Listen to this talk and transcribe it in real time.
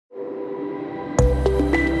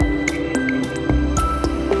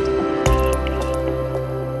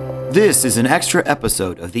This is an extra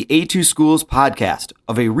episode of the A2Schools podcast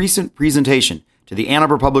of a recent presentation to the Ann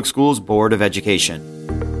Arbor Public Schools Board of Education.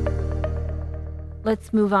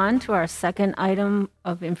 Let's move on to our second item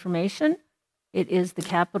of information. It is the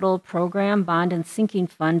Capital Program Bond and Sinking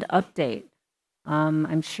Fund update.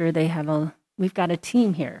 I'm sure we've got a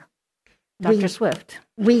team here. Dr. Swift.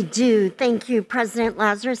 We do. Thank you, President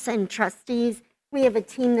Lazarus and trustees. We have a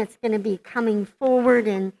team that's going to be coming forward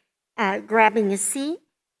and grabbing a seat.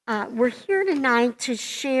 We're here tonight to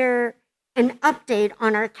share an update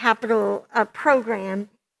on our capital program.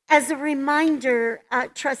 As a reminder,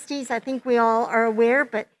 trustees, I think we all are aware,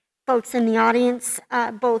 but folks in the audience,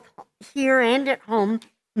 both here and at home,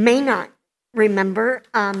 may not remember.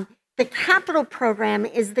 The capital program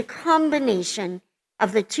is the combination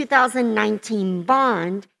of the 2019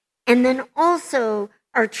 bond and then also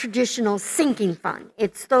our traditional sinking fund.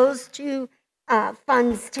 It's those two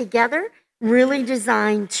funds together, really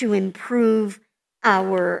designed to improve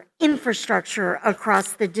our infrastructure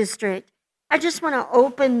across the district. I just want to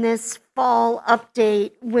open this fall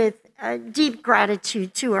update with deep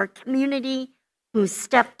gratitude to our community who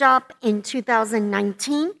stepped up in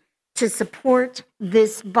 2019 to support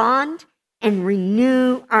this bond and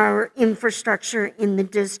renew our infrastructure in the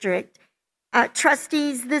district.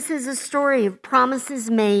 Trustees, this is a story of promises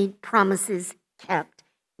made, promises kept.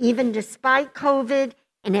 Even despite COVID,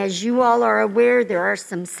 and as you all are aware, there are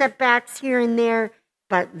some setbacks here and there,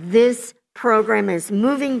 but this program is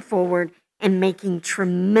moving forward and making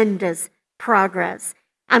tremendous progress.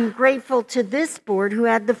 I'm grateful to this board who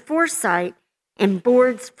had the foresight, and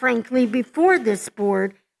boards, frankly, before this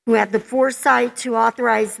board, who had the foresight to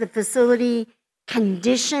authorize the facility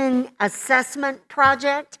condition assessment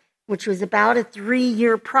project, which was about a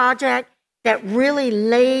 3-year project that really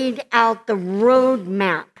laid out the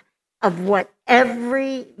roadmap of what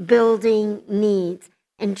every building needs.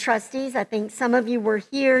 And trustees, I think some of you were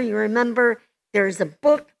here, you remember there's a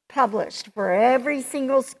book published for every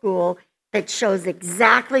single school that shows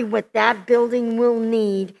exactly what that building will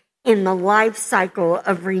need in the life cycle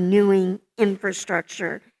of renewing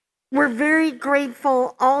infrastructure. We're very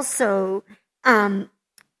grateful also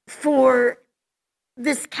for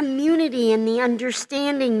this community and the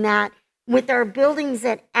understanding that with our buildings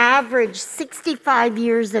that average 65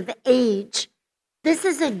 years of age, this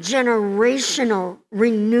is a generational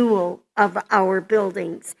renewal of our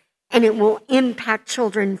buildings, and it will impact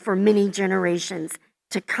children for many generations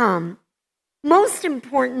to come. Most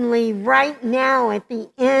importantly, right now at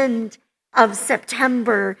the end of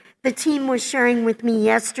September, the team was sharing with me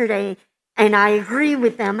yesterday, and I agree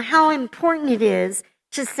with them, how important it is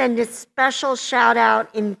to send a special shout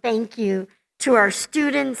out and thank you to our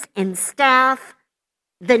students and staff,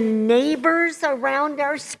 the neighbors around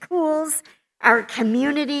our schools, our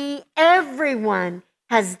community. Everyone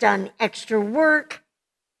has done extra work.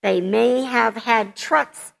 They may have had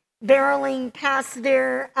trucks barreling past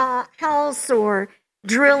their house or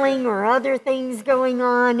drilling or other things going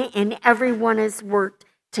on, and everyone has worked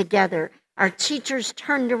together. Our teachers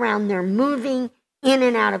turned around. They're moving in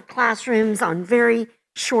and out of classrooms on very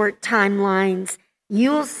short timelines.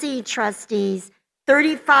 You'll see, trustees,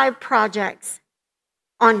 35 projects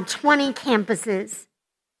on 20 campuses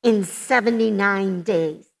in 79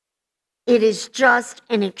 days. It is just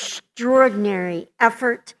an extraordinary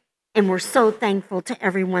effort, and we're so thankful to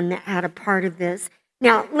everyone that had a part of this.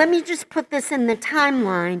 Now, let me just put this in the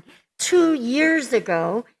timeline. 2 years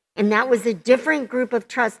ago, and that was a different group of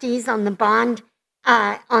trustees on the bond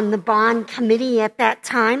committee at that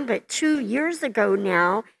time, but 2 years ago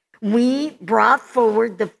now, we brought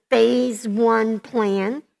forward the phase 1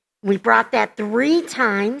 plan. We brought that 3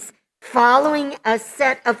 times following a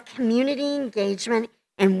set of community engagement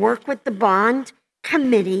and work with the bond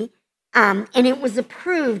committee, and it was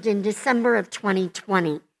approved in December of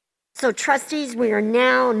 2020. So trustees, we are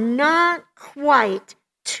now not quite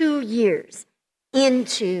 2 years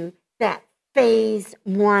into that phase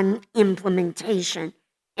 1 implementation.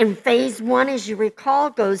 And phase 1, as you recall,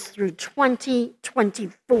 goes through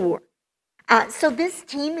 2024. So this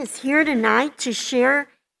team is here tonight to share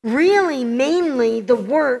really mainly the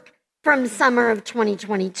work from summer of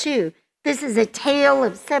 2022. This is a tale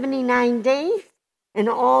of 79 days and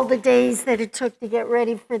all the days that it took to get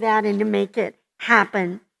ready for that and to make it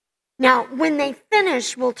happen. Now, when they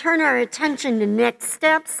finish, we'll turn our attention to next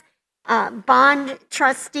steps. Bond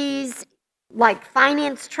trustees, like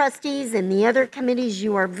finance trustees and the other committees,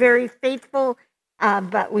 you are very faithful,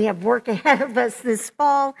 but we have work ahead of us this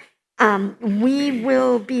fall. We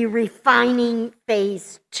will be refining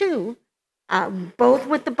phase 2, both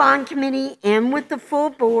with the bond committee and with the full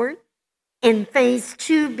board. And phase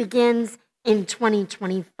 2 begins in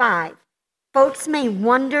 2025. Folks may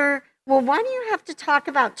wonder, well, why do you have to talk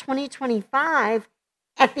about 2025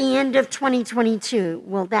 at the end of 2022?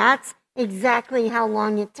 Well, that's exactly how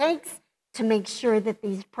long it takes to make sure that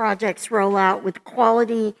these projects roll out with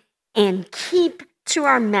quality and keep to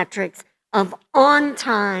our metrics of on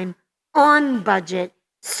time, on budget,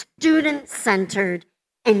 student-centered,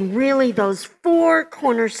 and really those 4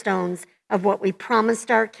 cornerstones of what we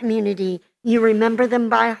promised our community. You remember them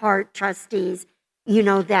by heart, trustees. You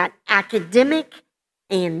know, that academic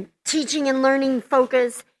and teaching and learning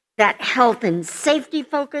focus, that health and safety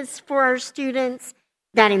focus for our students,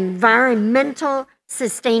 that environmental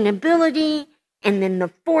sustainability, and then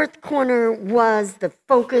the 4th corner was the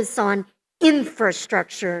focus on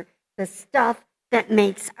infrastructure, the stuff that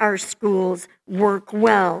makes our schools work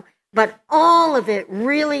well. But all of it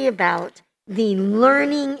really about the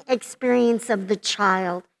learning experience of the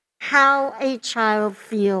child, how a child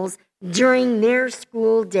feels during their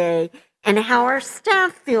school day, and how our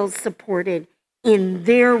staff feels supported in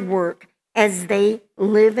their work as they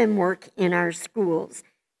live and work in our schools.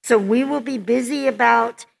 So we will be busy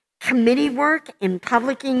about committee work and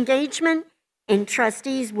public engagement, and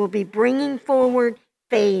trustees will be bringing forward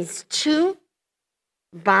phase 2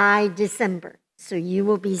 by December. So you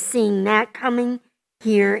will be seeing that coming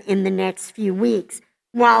here in the next few weeks.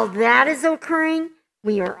 While that is occurring,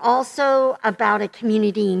 we are also about a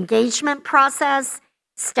community engagement process,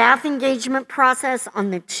 staff engagement process on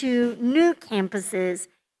the 2 new campuses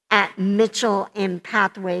at Mitchell and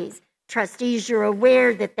Pathways. Trustees, you're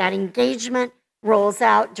aware that that engagement rolls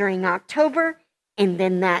out during October, and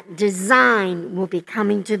then that design will be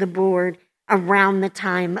coming to the board around the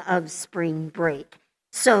time of spring break.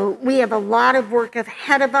 So we have a lot of work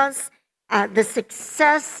ahead of us. The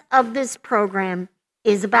success of this program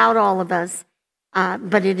is about all of us,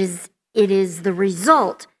 but it is the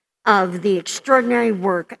result of the extraordinary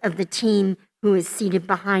work of the team who is seated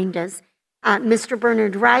behind us. Mr.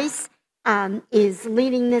 Bernard Rice is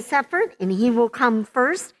leading this effort, and he will come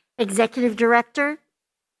first, Executive Director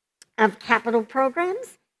of Capital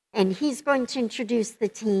Programs, and he's going to introduce the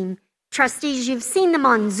team. Trustees, you've seen them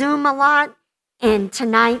on Zoom a lot, and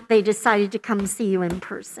tonight they decided to come see you in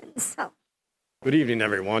person. So, good evening,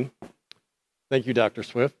 everyone. Thank you, Dr.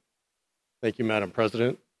 Swift. Thank you, Madam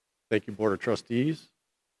President. Thank you, Board of Trustees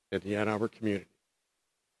and the Ann Arbor community.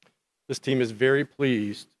 This team is very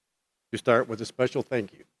pleased to start with a special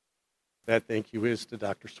thank you. That thank you is to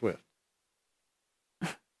Dr. Swift.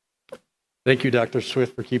 Thank you, Dr.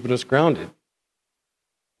 Swift, for keeping us grounded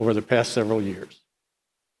over the past several years.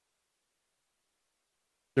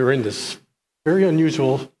 During this very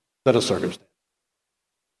unusual set of circumstances,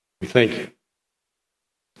 we thank you.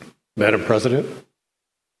 Madam President,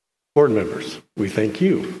 board members, we thank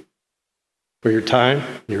you for your time,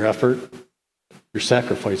 your effort, your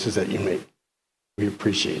sacrifices that you make. We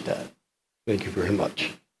appreciate that. Thank you very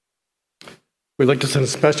much. We'd like to send a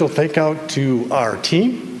special thank out to our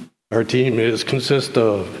team. Our team consists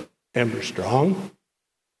of Amber Strong,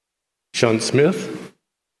 Sean Smith,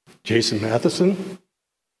 Jason Matheson,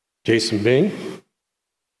 Jason Bing,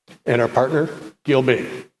 and our partner, Gil Bing.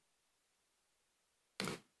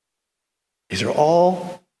 These are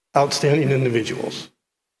all outstanding individuals.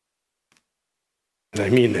 And I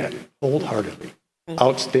mean that wholeheartedly.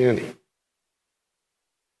 Outstanding.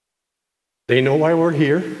 They know why we're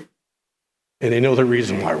here, and they know the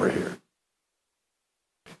reason why we're here.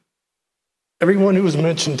 Everyone who was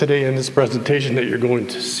mentioned today in this presentation that you're going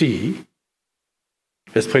to see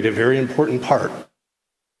has played a very important part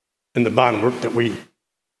in the bond work that we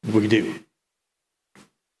do.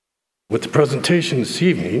 With the presentation this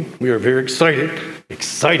evening, we are very excited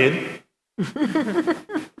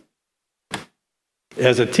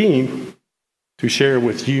as a team to share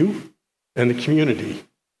with you and the community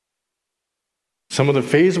some of the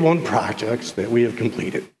phase 1 projects that we have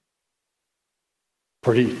completed.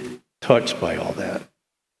 Pretty touched by all that.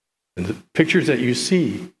 And the pictures that you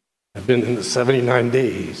see have been in the 79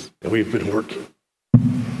 days that we've been working.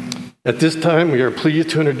 At this time, we are pleased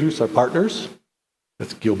to introduce our partners.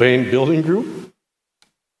 That's Gilbane Building Group.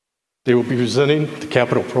 They will be presenting the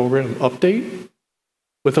capital program update.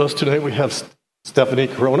 With us tonight, we have Stephanie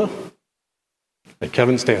Corona and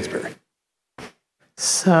Kevin Stansberry.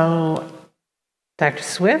 So, Dr.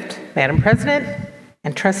 Swift, Madam President,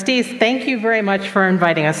 and trustees, thank you very much for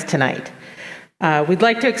inviting us tonight. We'd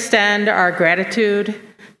like to extend our gratitude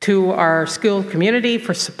to our school community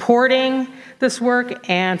for supporting this work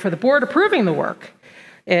and for the board approving the work.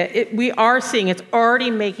 We are seeing it's already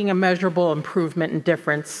making a measurable improvement and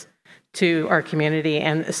difference to our community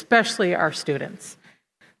and especially our students.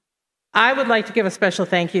 I would like to give a special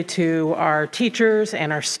thank you to our teachers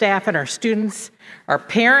and our staff and our students, our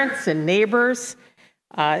parents and neighbors.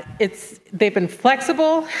 They've been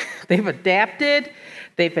flexible, they've adapted,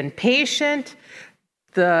 they've been patient.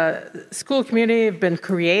 The school community have been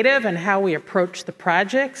creative in how we approach the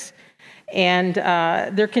projects, and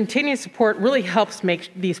their continued support really helps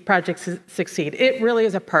make these projects succeed. It really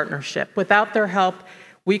is a partnership. Without their help,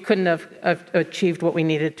 we couldn't have achieved what we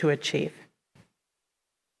needed to achieve.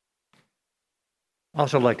 I'd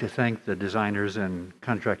also like to thank the designers and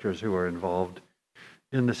contractors who are involved.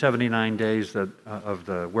 In the 79 days of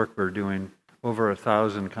the work we're doing, over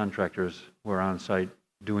 1,000 contractors were on site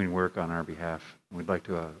doing work on our behalf. We'd like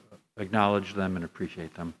to acknowledge them and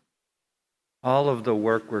appreciate them. All of the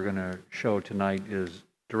work we're going to show tonight is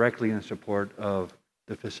directly in support of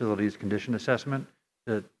the facilities condition assessment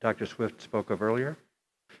that Dr. Swift spoke of earlier.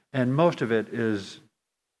 And most of it is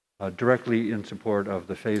directly in support of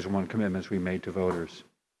the Phase 1 commitments we made to voters.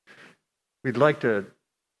 We'd like to,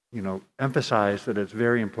 emphasize that it's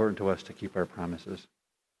very important to us to keep our promises.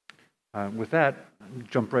 With that,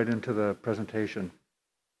 jump right into the presentation.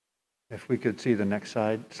 If we could see the next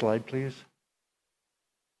slide, please.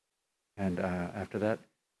 And after that.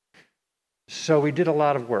 So we did a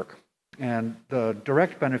lot of work, and the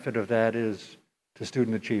direct benefit of that is to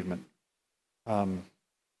student achievement.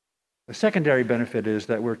 The secondary benefit is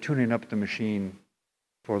that we're tuning up the machine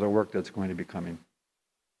for the work that's going to be coming.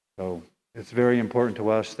 So it's very important to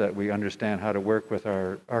us that we understand how to work with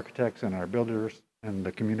our architects and our builders and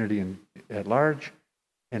the community at large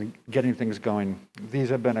and getting things going. These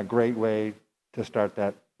have been a great way to start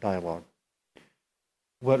that dialogue.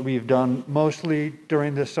 What we've done mostly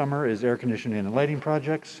during this summer is air conditioning and lighting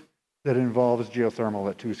projects that involves geothermal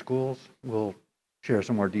at 2 schools. We'll share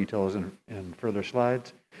some more details in further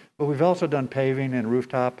slides. But we've also done paving and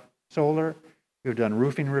rooftop solar. We've done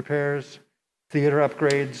roofing repairs, theater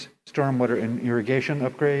upgrades, stormwater and irrigation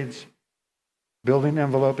upgrades, building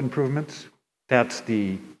envelope improvements. That's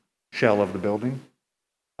the shell of the building,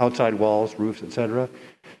 outside walls, roofs, etc.,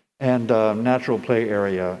 and natural play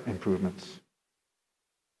area improvements.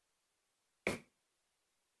 I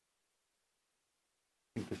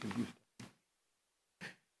think this is useful.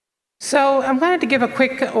 So I wanted to give a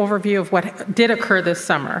quick overview of what did occur this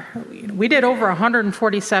summer. We did over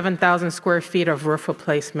 147,000 square feet of roof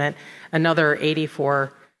replacement, another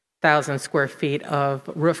 84,000 square feet of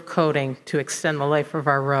roof coating to extend the life of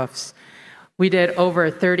our roofs. We did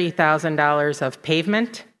over $30,000 of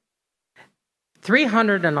pavement,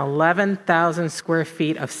 311,000 square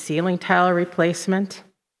feet of ceiling tile replacement,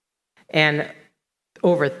 and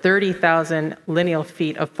over 30,000 lineal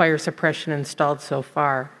feet of fire suppression installed so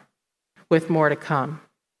far, with more to come.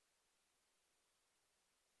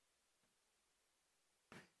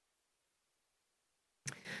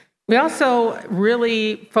 We also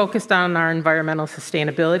really focused on our environmental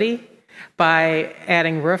sustainability by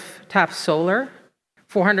adding rooftop solar,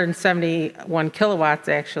 471 kilowatts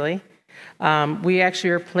actually. We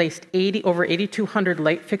actually replaced over 8,200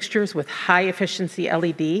 light fixtures with high efficiency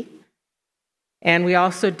LED. And we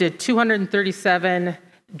also did 237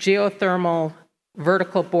 geothermal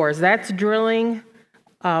vertical bores. That's drilling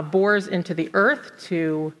bores into the earth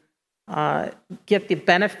to get the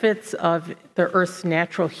benefits of the Earth's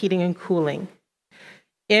natural heating and cooling.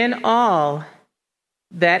 In all,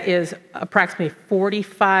 that is approximately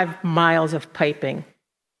 45 miles of piping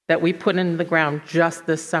that we put into the ground just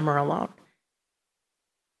this summer alone.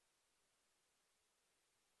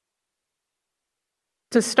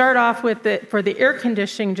 To start off with, for the air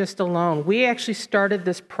conditioning just alone, we actually started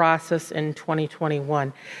this process in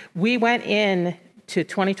 2021. We went in to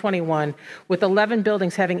 2021 with 11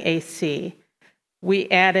 buildings having AC. We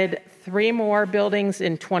added 3 more buildings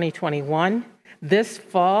in 2021. This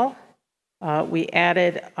fall, we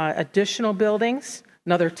added additional buildings,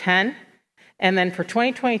 another 10. And then for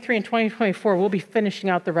 2023 and 2024, we'll be finishing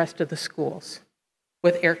out the rest of the schools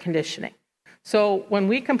with air conditioning. So when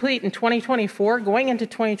we complete in 2024, going into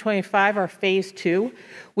 2025, our phase 2,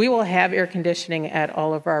 we will have air conditioning at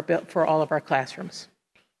for all of our classrooms.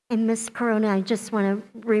 And Ms. Corona, I just want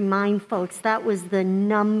to remind folks that was the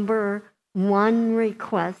number 1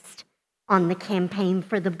 request on the campaign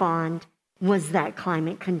for the bond was that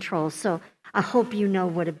climate control. So I hope you know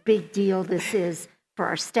what a big deal this is for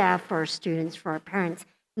our staff, for our students, for our parents.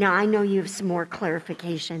 Now I know you have some more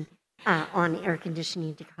clarification on air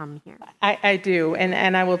conditioning to come here. I do,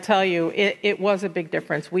 and I will tell you, it was a big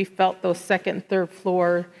difference. We felt those second and third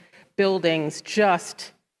floor buildings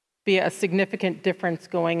just be a significant difference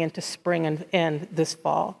going into spring and this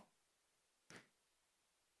fall.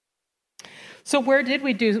 So where did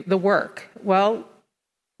we do the work? Well,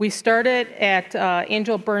 We started at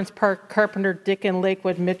Angel, Burns Park, Carpenter, Dickin,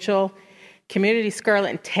 Lakewood, Mitchell, Community, Scarlett,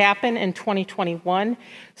 and Tappan in 2021.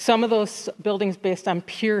 Some of those buildings, based on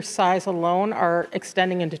pure size alone, are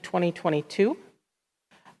extending into 2022.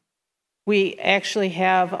 We actually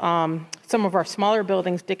have some of our smaller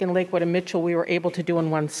buildings, Dickin, Lakewood, and Mitchell, we were able to do in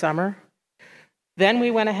one summer. Then we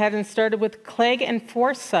went ahead and started with Clegg and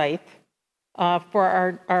Forsyth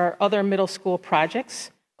for our other middle school projects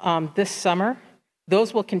this summer.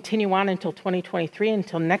 Those will continue on until 2023,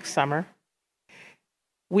 until next summer.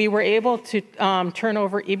 We were able to turn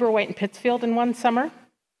over Eberwhite and Pittsfield in one summer.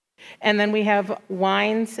 And then we have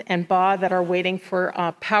Wines and Baugh that are waiting for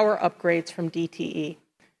power upgrades from DTE.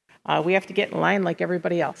 We have to get in line like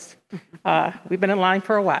everybody else. We've been in line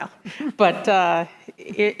for a while. But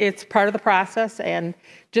it's part of the process. And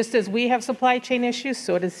just as we have supply chain issues,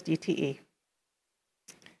 so does DTE.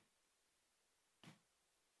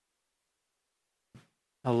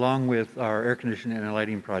 Along with our air conditioning and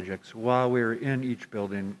lighting projects, while we're in each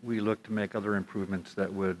building, we look to make other improvements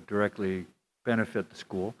that would directly benefit the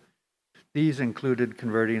school. These included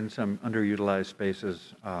converting some underutilized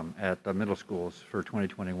spaces at the middle schools for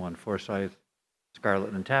 2021, Forsyth,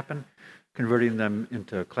 Scarlett, and Tappan, converting them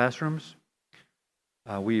into classrooms.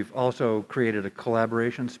 We've also created a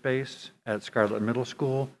collaboration space at Scarlett Middle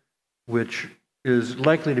School, which is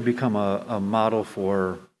likely to become a model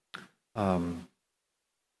for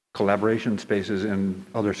collaboration spaces in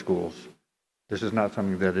other schools. This is not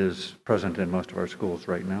something that is present in most of our schools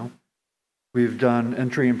right now. We've done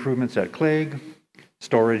entry improvements at Clegg.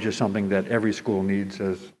 Storage is something that every school needs,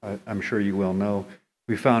 as I'm sure you well know.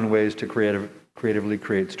 We found ways to creatively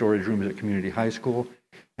create storage rooms at Community High School.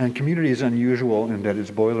 And Community is unusual in that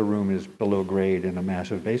its boiler room is below grade in a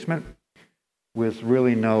massive basement with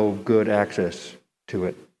really no good access to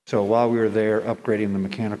it. So while we were there upgrading the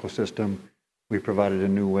mechanical system, we provided a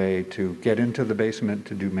new way to get into the basement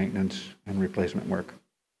to do maintenance and replacement work.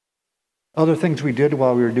 Other things we did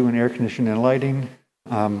while we were doing air conditioning and lighting,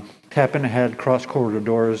 Tappan had cross-corridor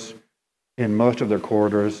doors in most of their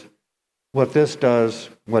corridors. What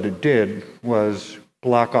it did was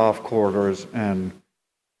block off corridors and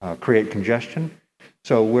create congestion.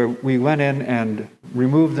 So where we went in and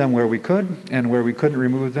removed them where we could, and where we couldn't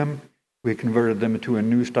remove them, we converted them into a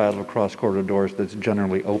new style of cross-corridor doors that's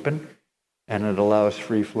generally open, and it allows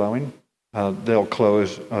free flowing. They'll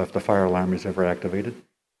close if the fire alarm is ever activated.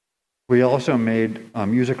 We also made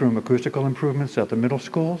music room acoustical improvements at the middle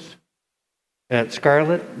schools. At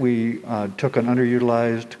Scarlett, we took an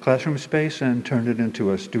underutilized classroom space and turned it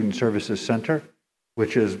into a student services center,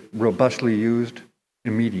 which is robustly used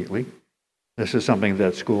immediately. This is something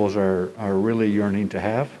that schools are really yearning to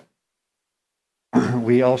have.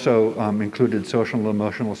 We also included social and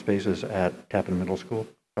emotional spaces at Tappan Middle School,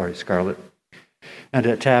 Scarlett. And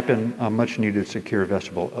at Tappan, a much needed secure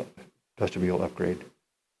vestibule upgrade.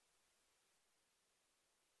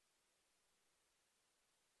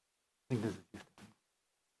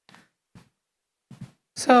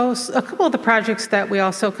 So a couple of the projects that we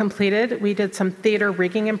also completed, we did some theater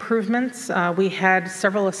rigging improvements. We had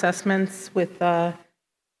several assessments with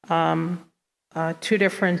two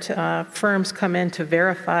different firms come in to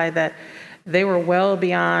verify that they were well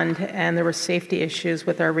beyond and there were safety issues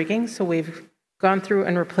with our rigging. So we've gone through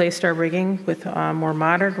and replaced our rigging with more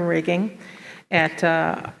modern rigging at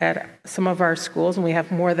some of our schools, and we have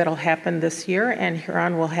more that'll happen this year, and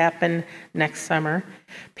Huron will happen next summer.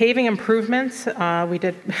 Paving improvements, we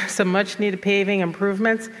did some much-needed paving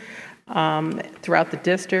improvements throughout the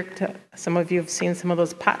district. Some of you have seen some of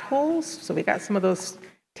those potholes, so we got some of those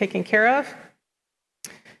taken care of.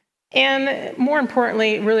 And more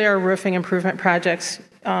importantly, really our roofing improvement projects,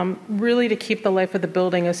 really to keep the life of the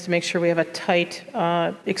building is to make sure we have a tight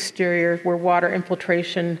exterior where water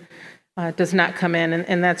infiltration does not come in,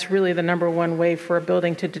 and that's really the number one way for a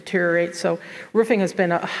building to deteriorate. So roofing has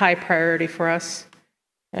been a high priority for us.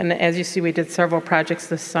 And as you see, we did several projects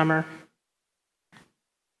this summer.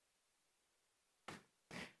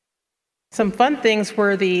 Some fun things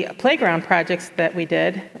were the playground projects that we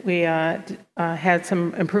did. We had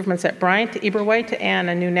some improvements at Bryant, Eberwhite, and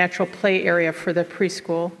a new natural play area for the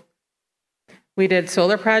preschool. We did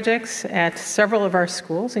solar projects at several of our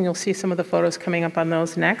schools, and you'll see some of the photos coming up on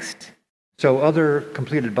those next. So other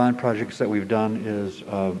completed bond projects that we've done is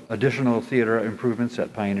additional theater improvements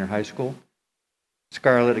at Pioneer High School,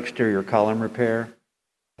 Scarlett exterior column repair.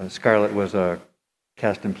 Scarlett was a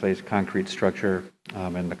cast-in-place concrete structure,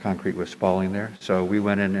 and the concrete was spalling there. So we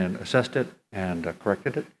went in and assessed it and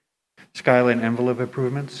corrected it. Skyline envelope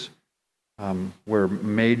improvements were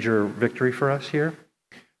major victory for us here.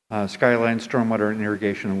 Skyline stormwater and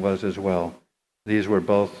irrigation was as well. These were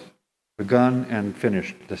both begun and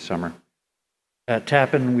finished this summer. At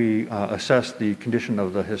Tappan, we assessed the condition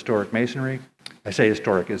of the historic masonry. I say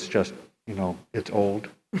historic, it's just, it's old.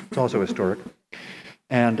 It's also historic.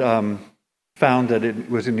 And found that it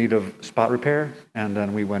was in need of spot repair, and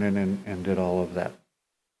then we went in and did all of that.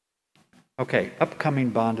 Okay, upcoming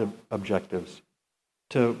bond objectives.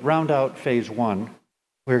 To round out phase 1,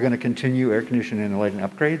 we're going to continue air conditioning and lighting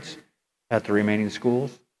upgrades at the remaining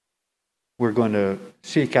schools. We're going to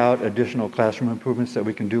seek out additional classroom improvements that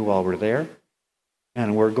we can do while we're there.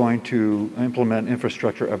 And we're going to implement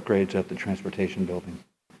infrastructure upgrades at the transportation building.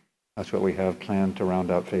 That's what we have planned to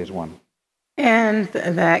round out phase 1. And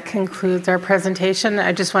that concludes our presentation.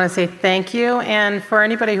 I just want to say thank you. And for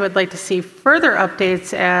anybody who would like to see further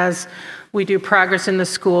updates as we do progress in the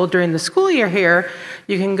school during the school year here,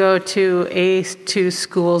 you can go to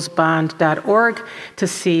A2Schoolsbond.org to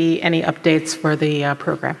see any updates for the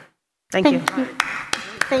program. Thank you.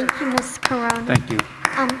 Thank you, Ms. Corona. Thank you.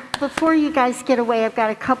 Before you guys get away, I've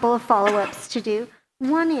got a couple of follow-ups to do.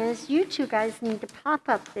 One is you two guys need to pop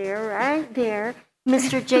up there, right there.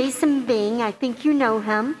 Mr. Jason Bing, I think you know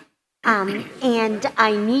him. And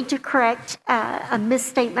I need to correct a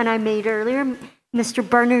misstatement I made earlier. Mr.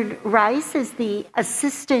 Bernard Rice is the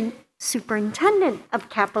Assistant Superintendent of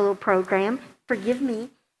Capital Program. Forgive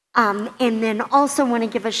me. And then also want to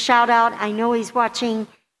give a shout out. I know he's watching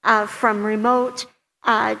from remote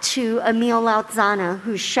to Emil Lautzana,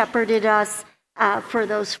 who shepherded us for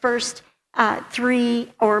those first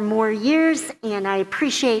 3 or more years. And I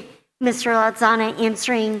appreciate Mr. Lautzana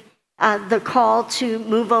answering the call to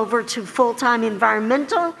move over to full-time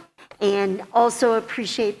environmental, and also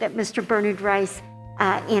appreciate that Mr. Bernard Rice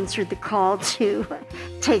answered the call to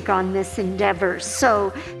take on this endeavor.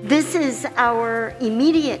 So this is our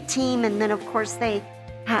immediate team, and then of course they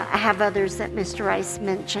have others that Mr. Rice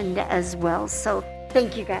mentioned as well. So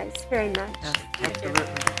thank you guys very much.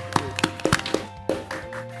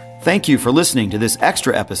 Thank you for listening to this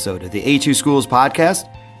extra episode of the A2 Schools podcast,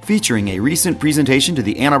 featuring a recent presentation to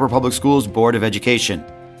the Ann Arbor Public Schools Board of Education.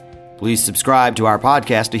 Please subscribe to our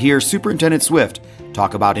podcast to hear Superintendent Swift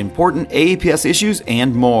talk about important AAPS issues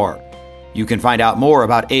and more. You can find out more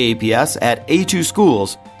about AAPS at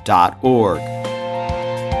a2schools.org.